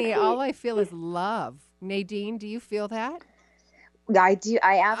honey, all I feel is love. Nadine, do you feel that? I do.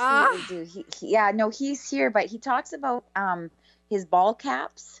 I absolutely do. He's here, but he talks about his ball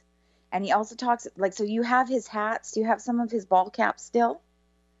caps, and he also talks so you have his hats. Do you have some of his ball caps still?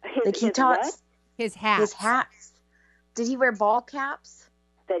 His hats. His hats. Did he wear ball caps?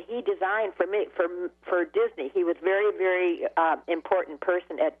 That he designed for Disney. He was very, very important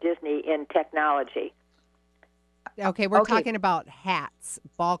person at Disney in technology. Okay, we're talking about hats,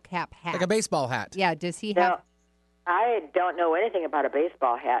 ball cap hats. Like a baseball hat. Yeah, does he have... I don't know anything about a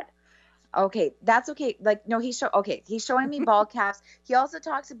baseball hat. Okay, that's okay. He's showing me ball caps. He also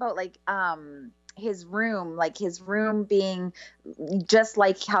talks about his room being just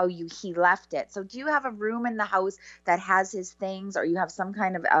like how he left it. So do you have a room in the house that has his things, or you have some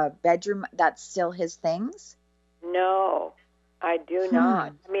kind of a bedroom that's still his things? No, I do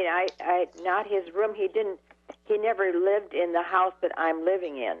not. I mean, I not his room. He never lived in the house that I'm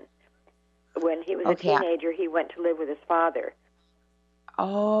living in. When he was a teenager, he went to live with his father.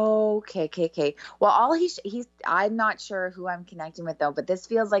 Okay. Well, I'm not sure who I'm connecting with though, but this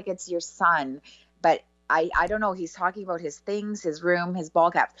feels like it's your son. But I don't know. He's talking about his things, his room, his ball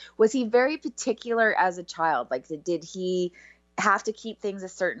caps. Was he very particular as a child? Did he have to keep things a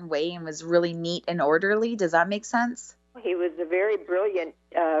certain way and was really neat and orderly? Does that make sense? He was a very brilliant.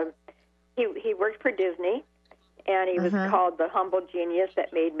 He worked for Disney, and he was called the humble genius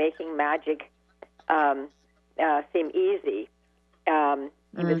that made making magic seem easy.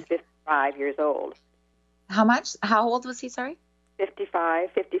 He was 55 years old. How much? How old was he, sorry? 55.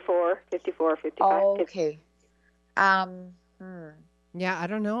 Oh, okay. Yeah, I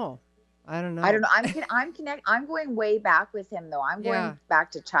don't know. I'm going way back with him though. I'm going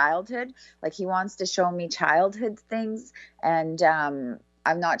back to childhood. He wants to show me childhood things, and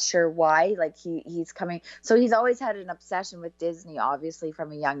I'm not sure why. He's coming. So he's always had an obsession with Disney, obviously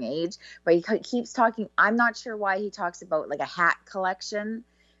from a young age. But he keeps talking. I'm not sure why he talks about a hat collection.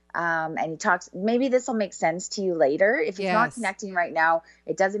 And he talks, maybe this will make sense to you later. If he's not connecting right now,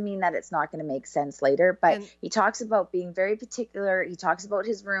 it doesn't mean that it's not going to make sense later. But he talks about being very particular. He talks about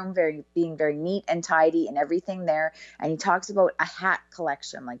his room being very neat and tidy and everything there. And he talks about a hat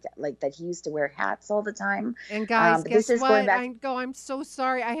collection like that he used to wear hats all the time. And guys, guess what? I'm so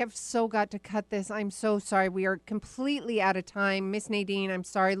sorry. I have so got to cut this. I'm so sorry. We are completely out of time. Miss Nadine, I'm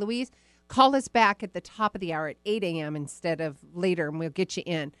sorry. Louise, call us back at the top of the hour at 8 a.m. instead of later, and we'll get you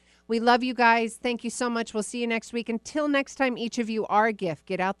in. We love you guys. Thank you so much. We'll see you next week. Until next time, each of you are a gift.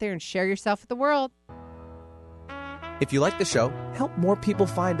 Get out there and share yourself with the world. If you like the show, help more people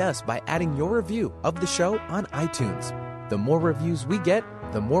find us by adding your review of the show on iTunes. The more reviews we get,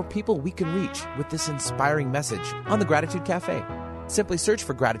 the more people we can reach with this inspiring message on the Gratitude Cafe. Simply search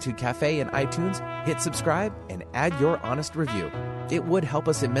for Gratitude Cafe in iTunes, hit subscribe, and add your honest review. It would help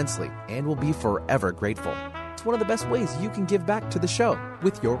us immensely, and we'll be forever grateful. It's one of the best ways you can give back to the show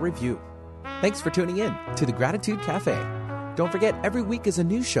with your review. Thanks for tuning in to the Gratitude Cafe. Don't forget, every week is a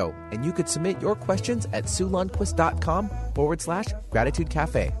new show, and you could submit your questions at SueLundquist.com/Gratitude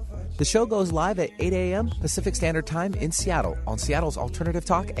Cafe. The show goes live at 8 a.m. Pacific Standard Time in Seattle on Seattle's Alternative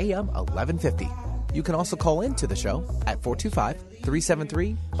Talk AM 1150. You can also call in to the show at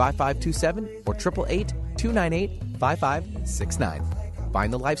 425-373-5527 or 888-298-5569.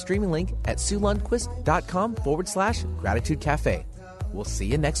 Find the live streaming link at SueLundquist.com/Gratitude Cafe. We'll see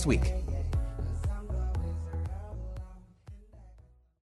you next week.